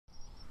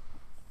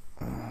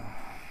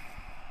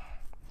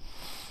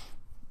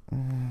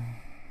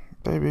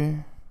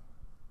Baby.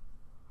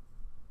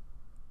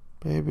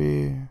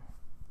 Baby.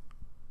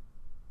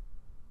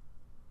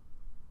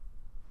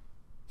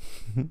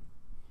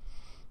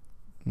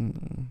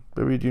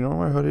 Baby, do you know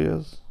where my hoodie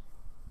is?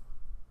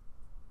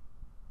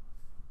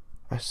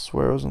 I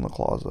swear it was in the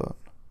closet.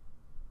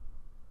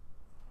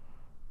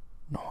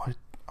 No,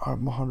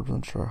 I'm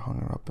 100% sure I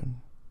hung it up in.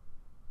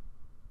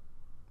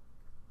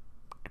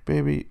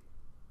 Baby.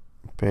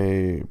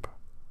 Babe.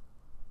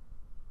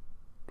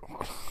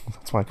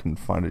 That's why I couldn't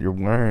find it. You're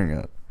wearing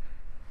it.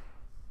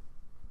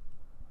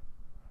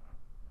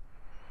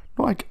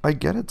 No, I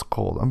get it's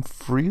cold. I'm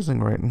freezing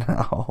right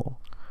now.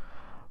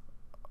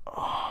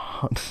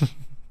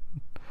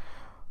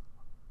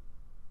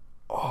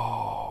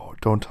 Oh,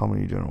 don't tell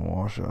me you didn't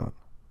wash it.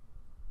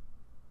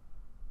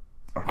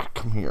 Oh,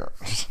 come here.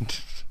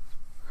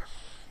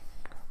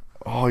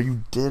 Oh,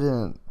 you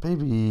didn't.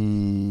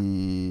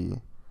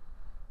 Baby.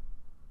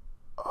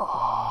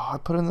 Oh, I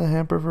put it in the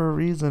hamper for a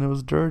reason. It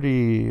was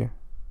dirty.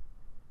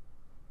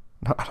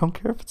 No, I don't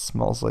care if it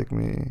smells like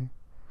me.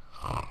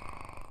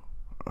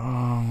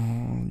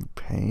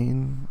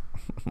 Pain.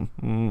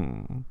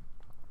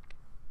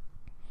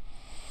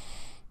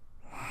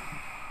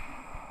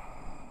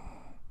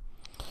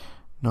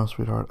 No,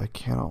 sweetheart, I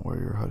cannot wear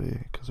your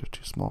hoodie because they're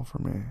too small for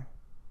me.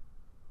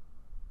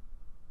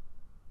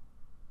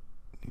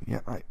 Yeah,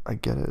 I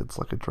get it. It's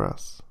like a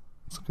dress.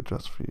 It's like a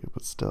dress for you,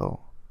 but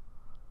still.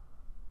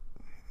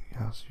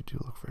 Yes, you do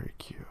look very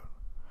cute.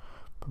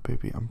 But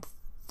baby, I'm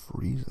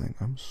freezing.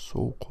 I'm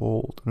so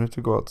cold. I need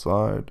to go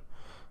outside.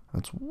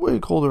 And it's way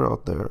colder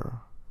out there.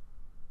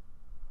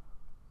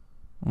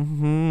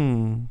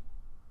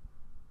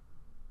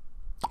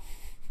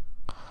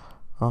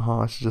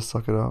 I should just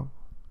suck it up.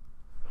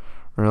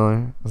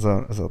 Really? Is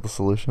that the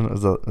solution?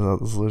 Is that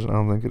the solution? I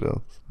don't think it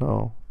is.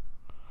 No.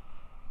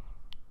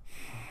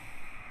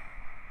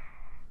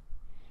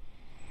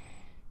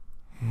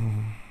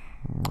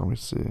 Let me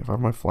see. If I have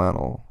my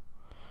flannel,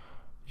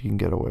 you can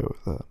get away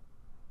with it.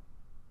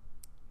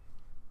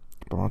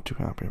 But I'm not too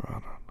happy about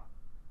it.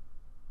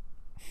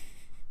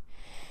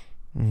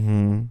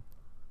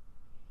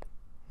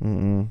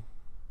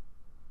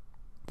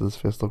 Does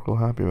this face look real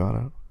happy about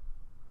it?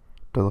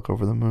 Do I look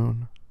over the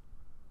moon?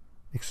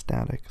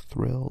 Ecstatic,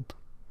 thrilled.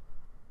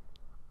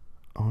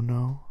 Oh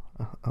no,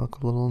 I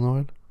look a little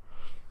annoyed.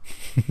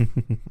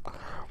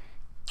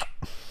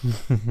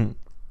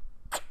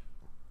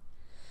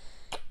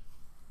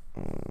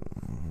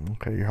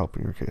 Okay, you're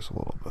helping your case a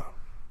little bit.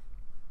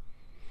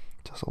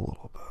 Just a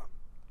little bit.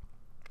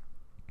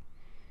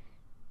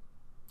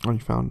 Oh, you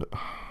found it.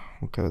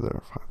 Okay,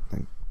 there. Fine.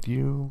 Thank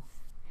you.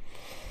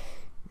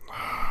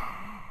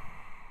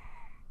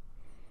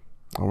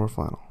 I'll wear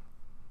flannel.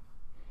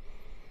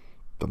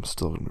 I'm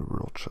still gonna be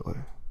real chilly.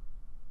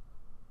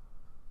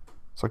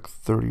 It's like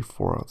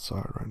 34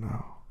 outside right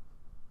now.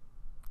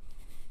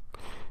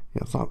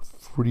 Yeah, it's not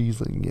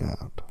freezing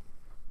yet,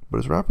 but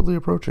it's rapidly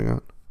approaching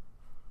it.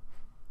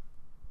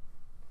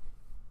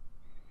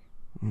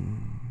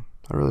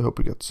 I really hope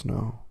we get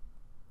snow.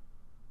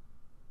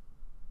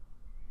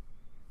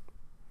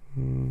 I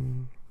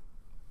mean,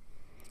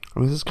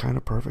 this is kind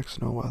of perfect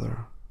snow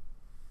weather.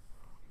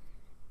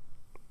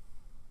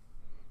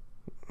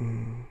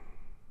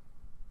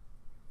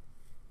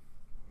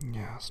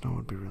 Yeah, snow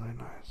would be really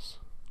nice.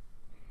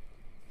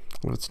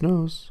 When it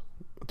snows,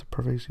 it's a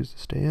perfect excuse to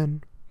stay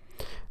in.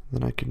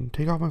 Then I can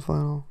take off my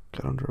flannel,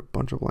 get under a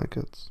bunch of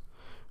blankets,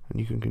 and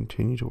you can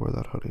continue to wear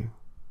that hoodie.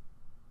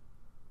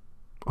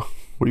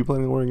 What are you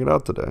planning on wearing it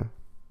out today?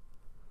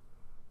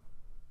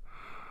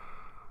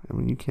 I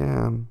mean, you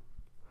can.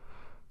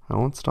 I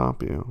won't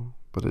stop you,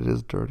 but it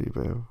is dirty,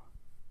 babe.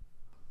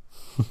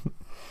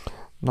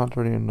 Not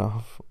dirty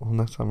enough. Well,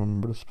 next time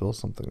remember to spill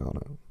something on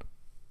it.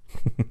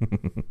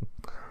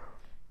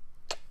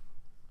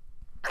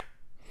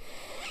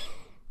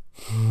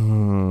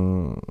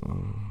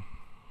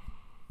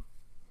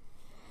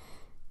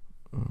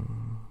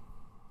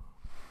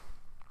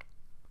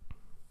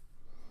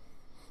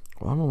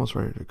 Well, I'm almost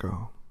ready to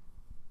go.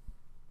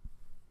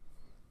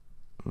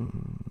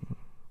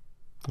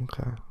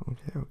 Okay.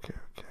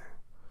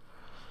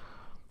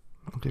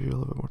 I'll give you a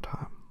little bit more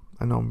time.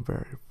 I know I'm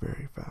very,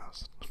 very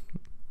fast.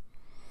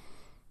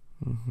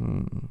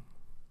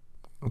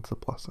 It's a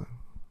blessing.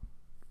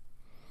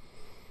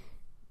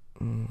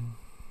 Do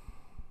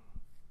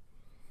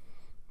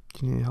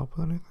you need help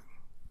with anything?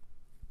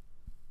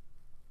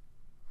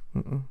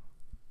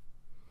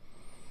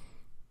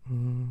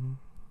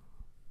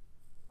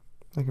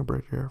 I can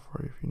braid your hair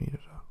for you if you needed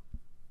it.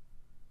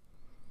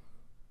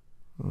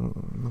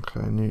 Okay,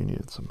 I knew you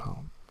needed some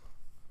help.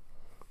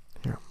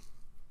 Here.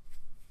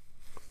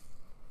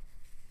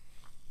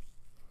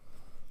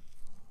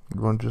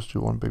 You want to just do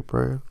one big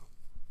braid?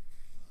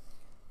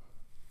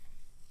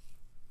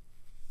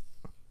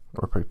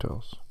 Or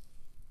pigtails?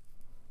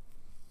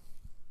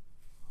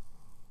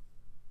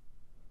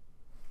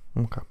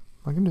 Okay,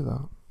 I can do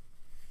that.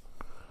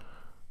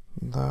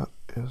 That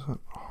isn't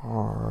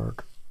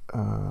hard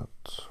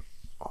at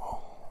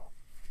all.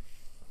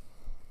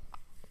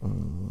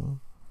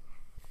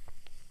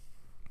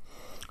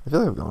 feel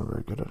like I've gotten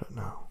very good at it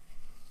now.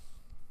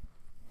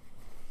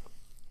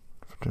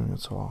 For doing it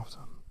so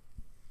often.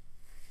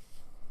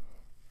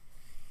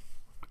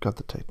 Got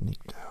the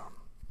technique down.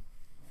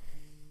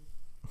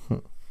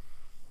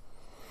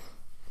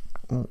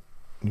 Oh,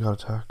 you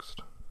got a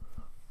text.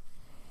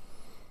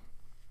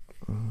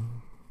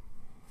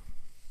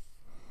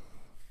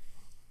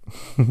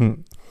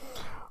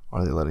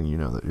 Are they letting you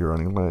know that you're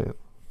running late?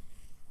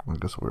 I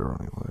guess we're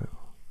running late.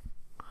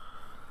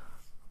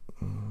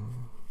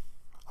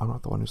 I'm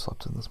not the one who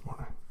slept in this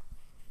morning.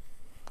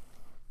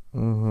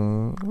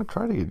 I'm gonna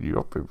try to get you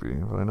up, baby,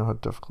 but I know how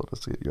difficult it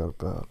is to get you out of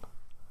bed.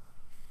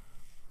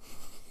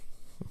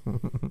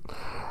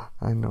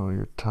 I know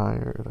you're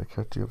tired. I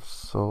kept you up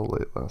so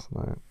late last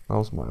night. That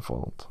was my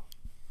fault.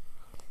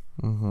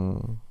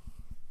 Okay,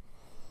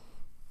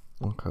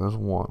 there's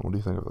one. What do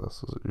you think of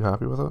this? Are you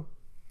happy with it?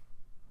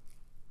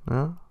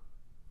 Yeah?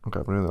 Okay,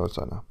 I'm doing the other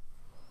side now.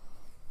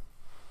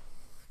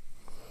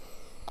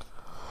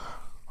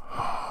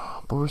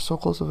 But we're so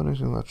close to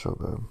finishing that show,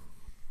 babe.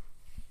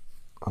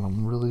 And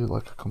I'm really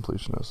like a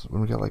completionist.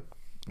 When we get like,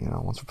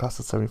 once we pass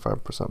the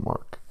 75%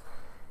 mark,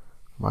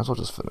 might as well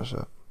just finish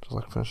it. Just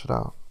like finish it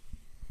out.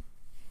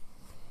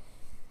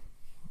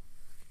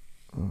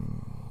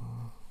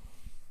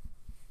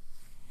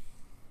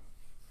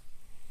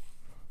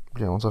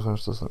 Yeah, once I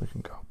finish this, then we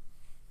can go.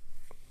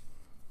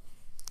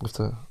 You have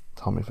to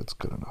tell me if it's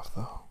good enough,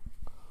 though.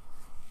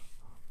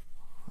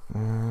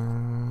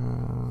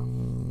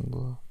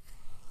 And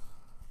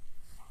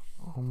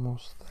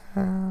almost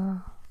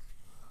there.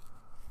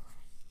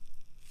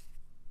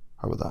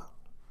 How about that?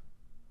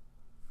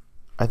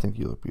 I think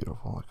you look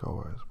beautiful, like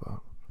always, but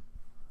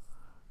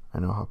I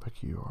know how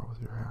picky you are with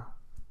your hair.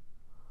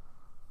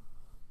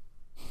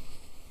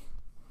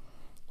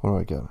 What do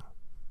I get?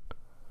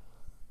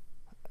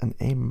 An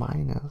A-.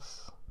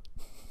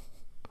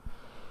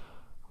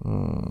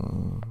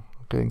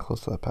 Getting close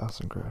to that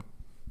passing grade.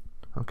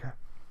 Okay.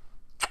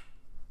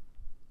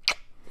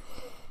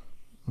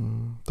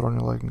 Throw on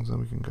your leggings and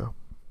we can go.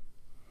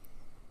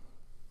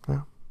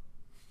 Yeah.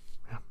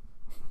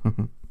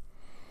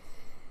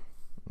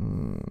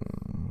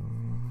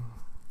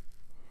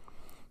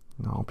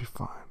 No, I'll be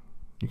fine.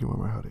 You can wear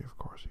my hoodie, of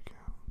course you can.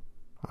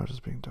 I was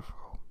just being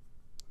difficult.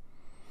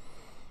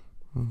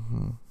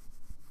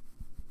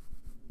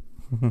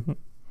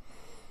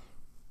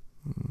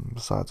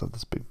 Besides, I have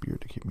this big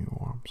beard to keep me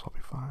warm, so I'll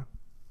be fine.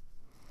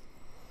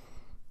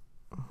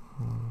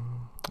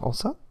 All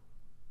set?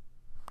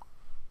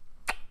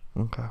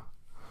 Okay.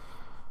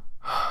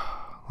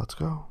 Let's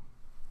go.